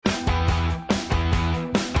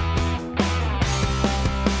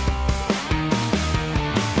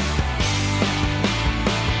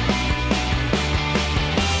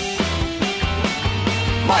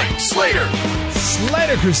Slater.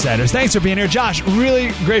 Slater Crusaders. Thanks for being here. Josh, really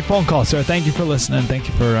great phone call, sir. Thank you for listening. Thank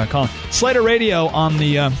you for calling. Slater Radio on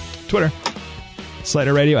the Twitter.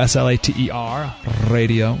 Slater Radio, S-L-A-T-E-R,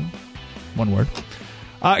 radio. One word.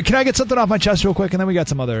 Can I get something off my chest real quick? And then we got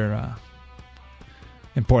some other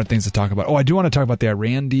important things to talk about. Oh, I do want to talk about the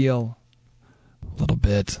Iran deal a little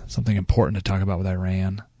bit. Something important to talk about with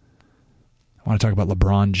Iran. I want to talk about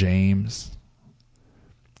LeBron James.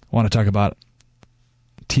 I want to talk about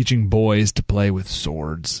teaching boys to play with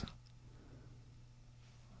swords.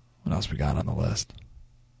 What else we got on the list?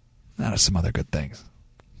 That is some other good things.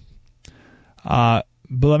 But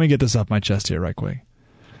let me get this off my chest here right quick.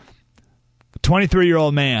 A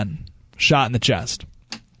 23-year-old man shot in the chest.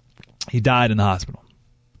 He died in the hospital.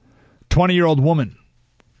 20-year-old woman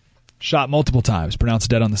shot multiple times, pronounced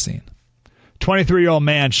dead on the scene. 23-year-old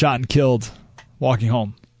man shot and killed walking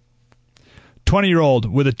home. 20-year-old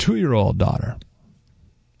with a 2-year-old daughter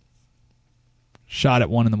shot at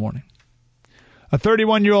 1 a.m. A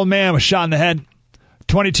 31-year-old man was shot in the head. A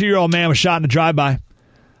 22-year-old man was shot in a drive-by.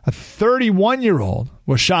 A 31-year-old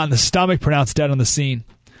was shot in the stomach, pronounced dead on the scene.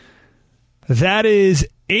 That is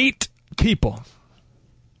 8 people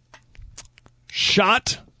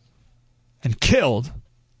shot and killed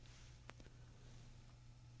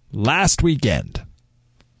last weekend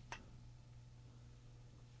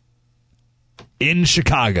in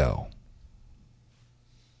Chicago.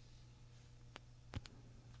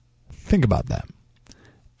 Think about that.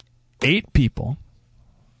 8 people,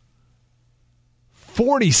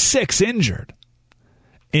 46 injured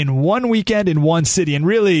in one weekend in one city, and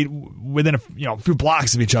really within a few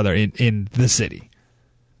blocks of each other in the city.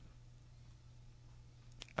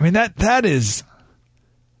 I mean, that is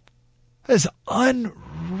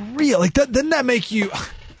unreal. Like, doesn't that make you?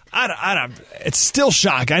 I don't. It's still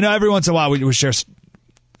shocking. I know every once in a while we share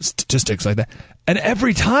statistics like that, and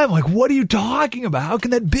every time, like, what are you talking about? How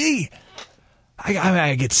can that be?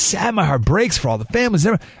 I get sad. My heart breaks for all the families,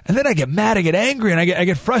 and then I get mad. I get angry, and I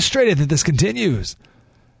get frustrated that this continues.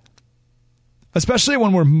 Especially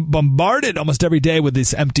when we're bombarded almost every day with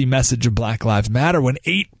this empty message of Black Lives Matter. When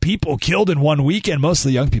 8 people killed in one weekend,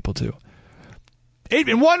 mostly young people too. 8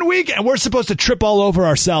 in one weekend, we're supposed to trip all over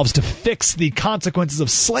ourselves to fix the consequences of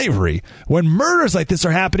slavery when murders like this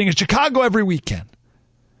are happening in Chicago every weekend.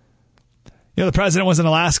 You know, the president was in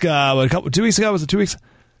Alaska 2 weeks ago. Was it 2 weeks?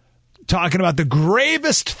 Talking about the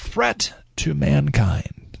gravest threat to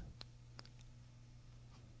mankind: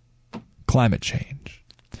 climate change.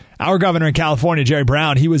 Our governor in California, Jerry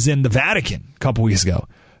Brown, he was in the Vatican a couple weeks ago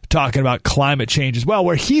talking about climate change as well,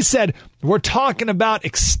 where he said we're talking about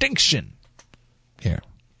extinction here.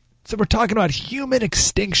 So we're talking about human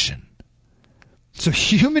extinction. So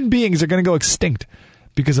human beings are going to go extinct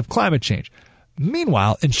because of climate change.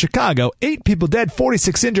 Meanwhile, in Chicago, 8 people dead,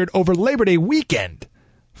 46 injured over Labor Day weekend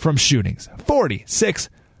from shootings. 46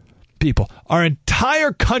 people. Our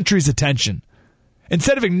entire country's attention,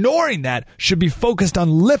 instead of ignoring that, should be focused on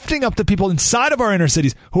lifting up the people inside of our inner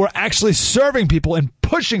cities who are actually serving people and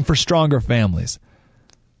pushing for stronger families,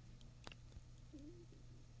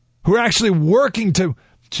 who are actually working to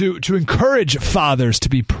encourage fathers to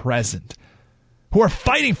be present, who are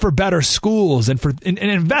fighting for better schools and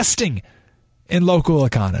investing in local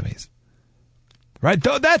economies. Right?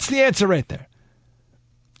 That's the answer right there.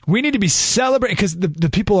 We need to be celebrating, because the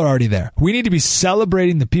people are already there. We need to be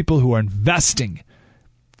celebrating the people who are investing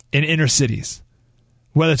in inner cities,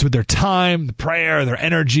 whether it's with their time, their prayer, their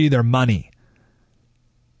energy, their money.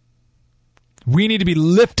 We need to be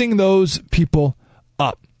lifting those people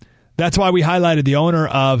up. That's why we highlighted the owner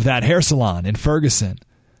of that hair salon in Ferguson.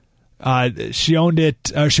 She owned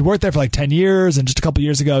it. She worked there for like 10 years, and just a couple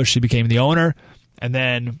years ago, she became the owner. And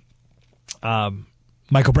then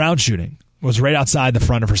Michael Brown shooting was right outside the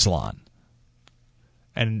front of her salon.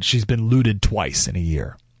 And she's been looted twice in a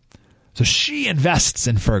year. So she invests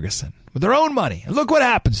in Ferguson with her own money. And look what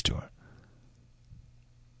happens to her.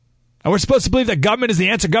 And we're supposed to believe that government is the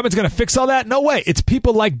answer. Government's going to fix all that? No way. It's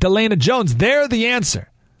people like Delana Jones. They're the answer.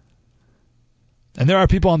 And there are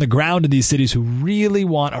people on the ground in these cities who really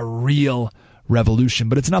want a real revolution.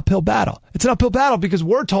 But it's an uphill battle. It's an uphill battle because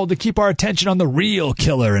we're told to keep our attention on the real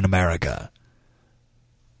killer in America.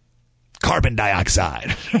 Carbon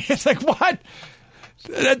dioxide. It's like, what?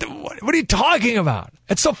 What are you talking about?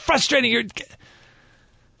 It's so frustrating.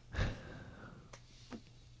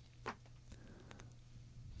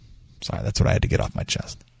 Sorry, that's what I had to get off my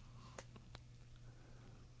chest.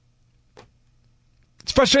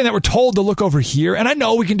 It's frustrating that we're told to look over here. And I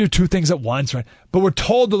know we can do 2 things at once, right? But we're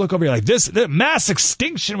told to look over here. Like this mass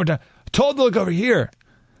extinction, we're told to look over here.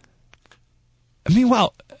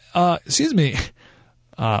 Meanwhile, excuse me,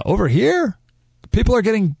 Over here, people are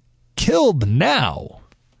getting killed now.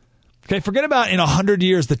 Okay, forget about in 100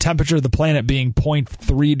 years the temperature of the planet being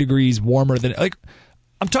 0.3 degrees warmer than... Like,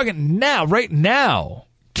 I'm talking now, right now.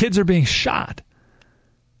 Kids are being shot.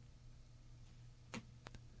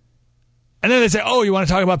 And then they say, oh, you want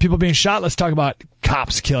to talk about people being shot? Let's talk about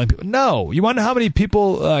cops killing people. No. You want to know how many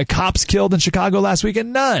people cops killed in Chicago last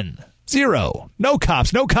weekend? None. 0. No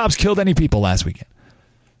cops. No cops killed any people last weekend.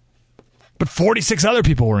 But 46 other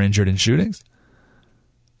people were injured in shootings.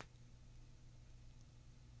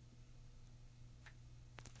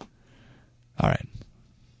 All right.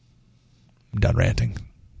 I'm done ranting.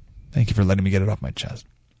 Thank you for letting me get it off my chest.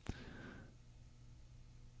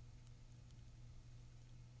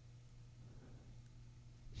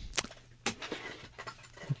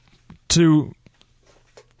 To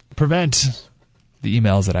prevent the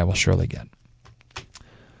emails that I will surely get,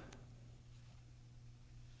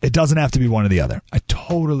 it doesn't have to be one or the other. I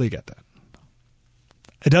totally get that.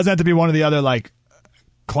 It doesn't have to be one or the other, like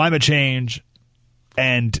climate change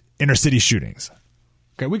and inner city shootings.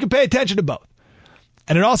 Okay, we can pay attention to both.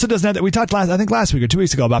 And it also doesn't have that. We talked last week or 2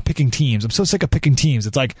 weeks ago about picking teams. I'm so sick of picking teams.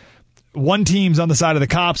 It's like one team's on the side of the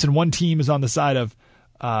cops and one team is on the side of,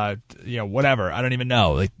 whatever. I don't even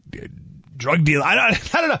know. Like drug deal. I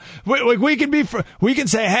don't know. We can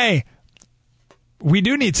say, hey, we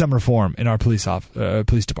do need some reform in our police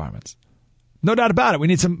departments. No doubt about it. We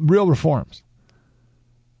need some real reforms.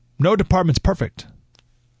 No department's perfect.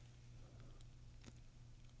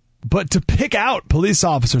 But to pick out police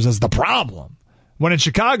officers as the problem, when in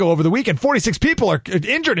Chicago over the weekend, 46 people are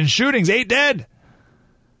injured in shootings, 8 dead.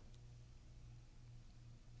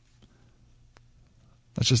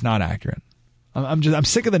 That's just not accurate. I'm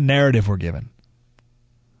sick of the narrative we're given.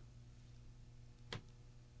 I'm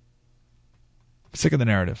sick of the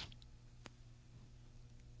narrative.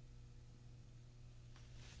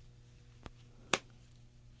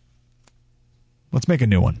 Let's make a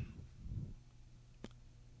new one.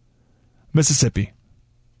 Mississippi.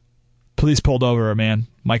 Police pulled over a man.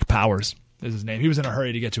 Mike Powers is his name. He was in a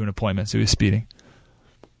hurry to get to an appointment, so he was speeding.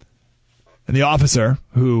 And the officer,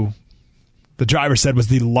 who the driver said was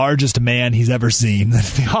the largest man he's ever seen,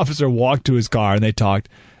 the officer walked to his car and they talked,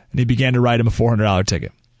 and he began to write him a $400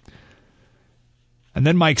 ticket. And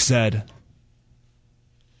then Mike said,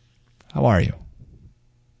 "How are you?"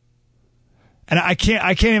 And I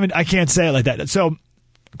can't say it like that. So,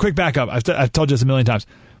 quick backup. I've told you this a million times.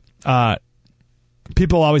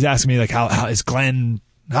 People always ask me, like, how's Glenn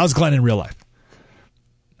in real life?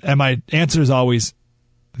 And my answer is always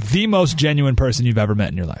the most genuine person you've ever met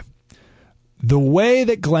in your life. The way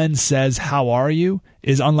that Glenn says, "How are you?"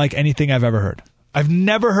 is unlike anything I've ever heard. I've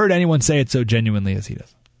never heard anyone say it so genuinely as he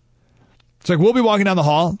does. It's like, we'll be walking down the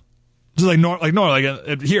hall, just like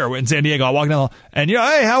here in San Diego, I'll walk down the hall, and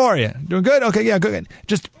hey, how are you? Doing good? Okay, yeah, good.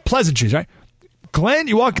 Just pleasantries, right? Glenn,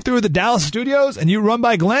 you walk through the Dallas studios and you run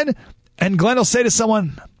by Glenn, and Glenn will say to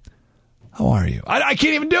someone, "How are you?" I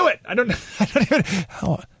can't even do it. I don't even.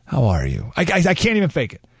 How are you? I can't even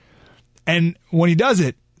fake it. And when he does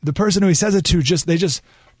it, the person who he says it to they just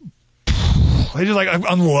like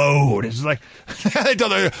unload. It's like they tell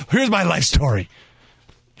them, "Here's my life story.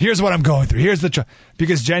 Here's what I'm going through. Here's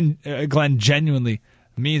because Glenn genuinely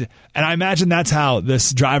means it." And I imagine that's how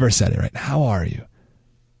this driver said it, right? "How are you?"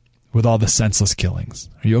 With all the senseless killings.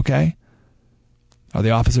 Are you okay? Are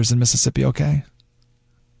the officers in Mississippi okay?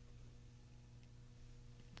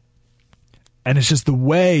 And it's just the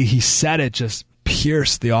way he said it just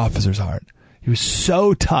pierced the officer's heart. He was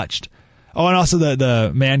so touched. Oh, and also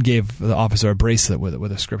the man gave the officer a bracelet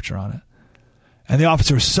with a scripture on it. And the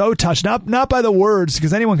officer was so touched, not by the words,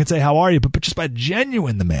 because anyone could say, "How are you?" but just by how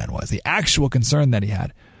genuine the man was, the actual concern that he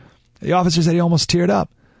had. The officer said he almost teared up.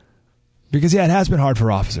 Because, yeah, it has been hard for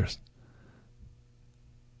officers.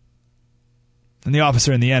 And the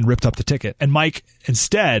officer, in the end, ripped up the ticket. And Mike,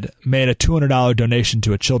 instead, made a $200 donation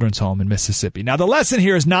to a children's home in Mississippi. Now, the lesson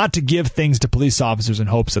here is not to give things to police officers in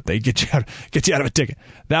hopes that they get you out of a ticket.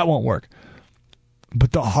 That won't work.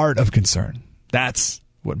 But the heart of concern, that's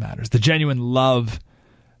what matters. The genuine love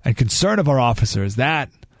and concern of our officers,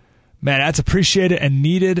 that's appreciated and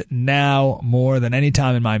needed now more than any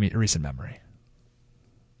time in my recent memory.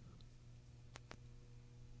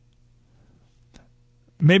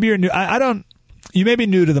 Maybe you're new. You may be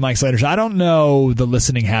new to the Mike Slater Show. I don't know the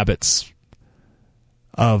listening habits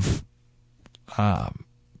of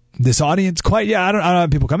this audience quite. Yeah, I don't know.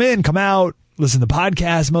 People come in, come out, listen to the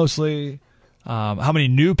podcast mostly. How many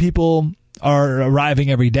new people are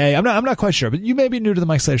arriving every day? I'm not quite sure, but you may be new to the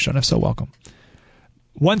Mike Slater Show, and if so, welcome.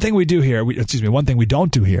 One thing we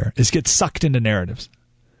don't do here is get sucked into narratives.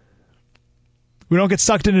 We don't get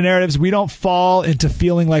sucked into narratives. We don't fall into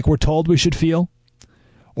feeling like we're told we should feel,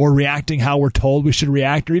 or reacting how we're told we should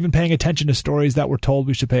react, or even paying attention to stories that we're told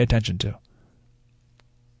we should pay attention to.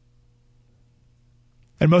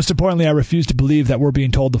 And most importantly, I refuse to believe that we're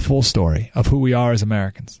being told the full story of who we are as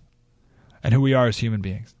Americans and who we are as human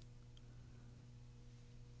beings.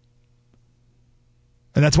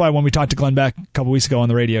 And that's why when we talked to Glenn Beck a couple weeks ago on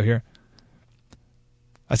the radio here,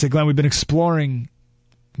 I said, Glenn, we've been exploring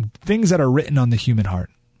things that are written on the human heart,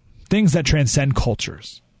 things that transcend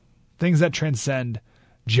cultures, things that transcend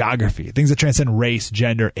geography, things that transcend race,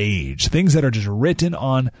 gender, age, things that are just written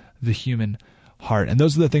on the human heart. And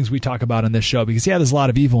those are the things we talk about on this show because, yeah, there's a lot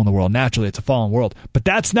of evil in the world. Naturally, it's a fallen world. But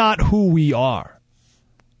that's not who we are.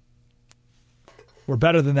 We're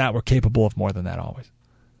better than that. We're capable of more than that always.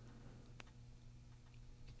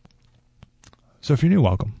 So if you're new,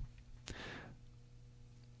 welcome.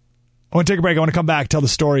 I want to take a break. I want to come back, tell the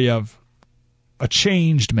story of a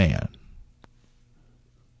changed man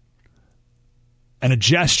and a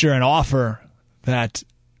gesture, an offer that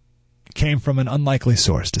came from an unlikely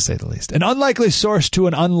source, to say the least. An unlikely source to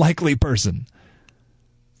an unlikely person.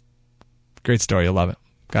 Great story. You'll love it.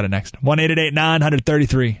 Got it next.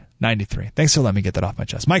 1-888-933-93. Thanks for letting me get that off my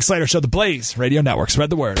chest. Mike Slater Show, the Blaze Radio Network. Spread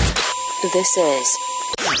the word. This is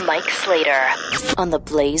Mike Slater on the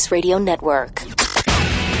Blaze Radio Network.